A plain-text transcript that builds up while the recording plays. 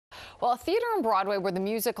Well, a theater on Broadway where the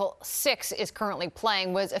musical Six is currently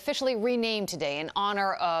playing was officially renamed today in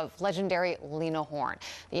honor of legendary Lena Horne.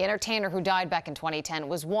 The entertainer, who died back in 2010,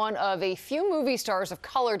 was one of a few movie stars of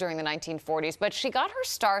color during the 1940s, but she got her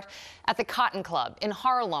start at the Cotton Club in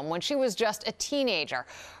Harlem when she was just a teenager.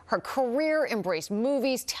 Her career embraced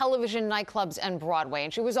movies, television, nightclubs, and Broadway,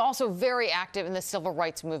 and she was also very active in the civil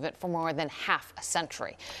rights movement for more than half a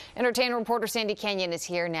century. Entertainment reporter Sandy Kenyon is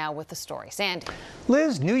here now with the story. Sandy.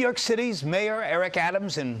 Liz, New York City's Mayor Eric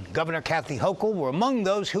Adams and Governor Kathy Hochul were among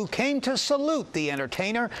those who came to salute the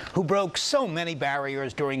entertainer who broke so many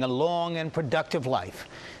barriers during a long and productive life.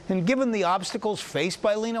 And given the obstacles faced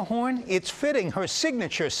by Lena Horne, it's fitting her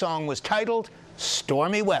signature song was titled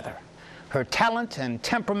Stormy Weather. Her talent and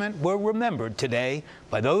temperament were remembered today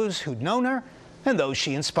by those who'd known her and those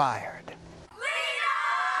she inspired.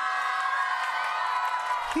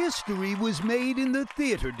 History was made in the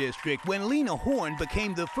theater district when Lena Horne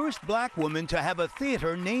became the first black woman to have a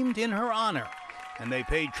theater named in her honor. And they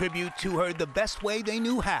paid tribute to her the best way they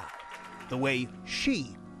knew how, the way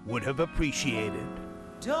she would have appreciated.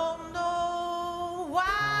 Don't know why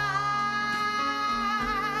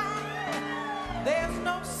there's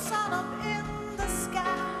no sun up in the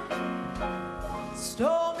sky,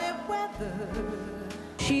 stormy weather.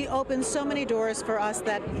 She opened so many doors for us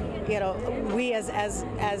that, you know, we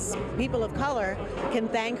as people of color can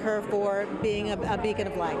thank her for being a beacon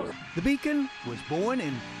of light. The Beacon was born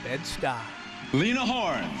in Bed-Stuy. Lena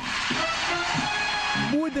Horne.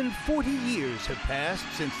 More than 40 years have passed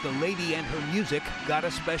since the lady and her music got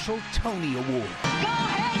a special Tony Award. Go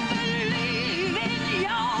ahead, believe in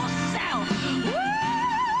yourself.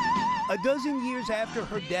 A dozen years after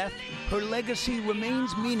her death, her legacy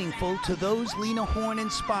remains meaningful to those Lena Horne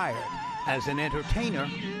inspired, as an entertainer,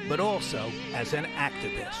 but also as an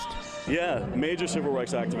activist. Yeah, major civil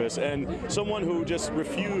rights activist and someone who just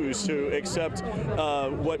refused to accept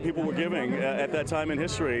what people were giving at that time in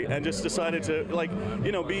history and just decided to,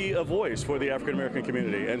 be a voice for the African American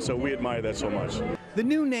community. And so we admire that so much. The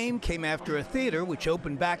new name came after a theater which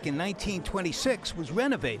opened back in 1926 was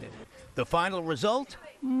renovated. The final result,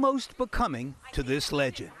 most becoming to this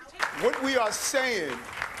legend. What we are saying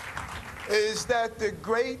is that the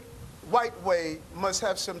great white way must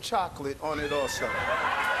have some chocolate on it also.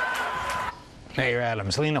 Mayor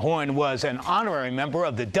Adams, Lena Horne was an honorary member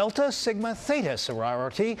of the Delta Sigma Theta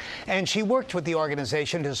sorority, and she worked with the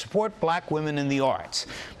organization to support black women in the arts.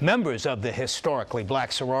 Members of the historically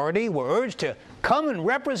black sorority were urged to come and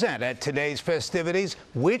represent at today's festivities,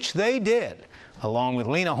 which they did, along with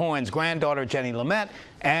Lena Horne's granddaughter Jenny Lamette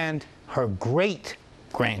and her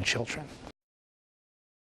great-grandchildren.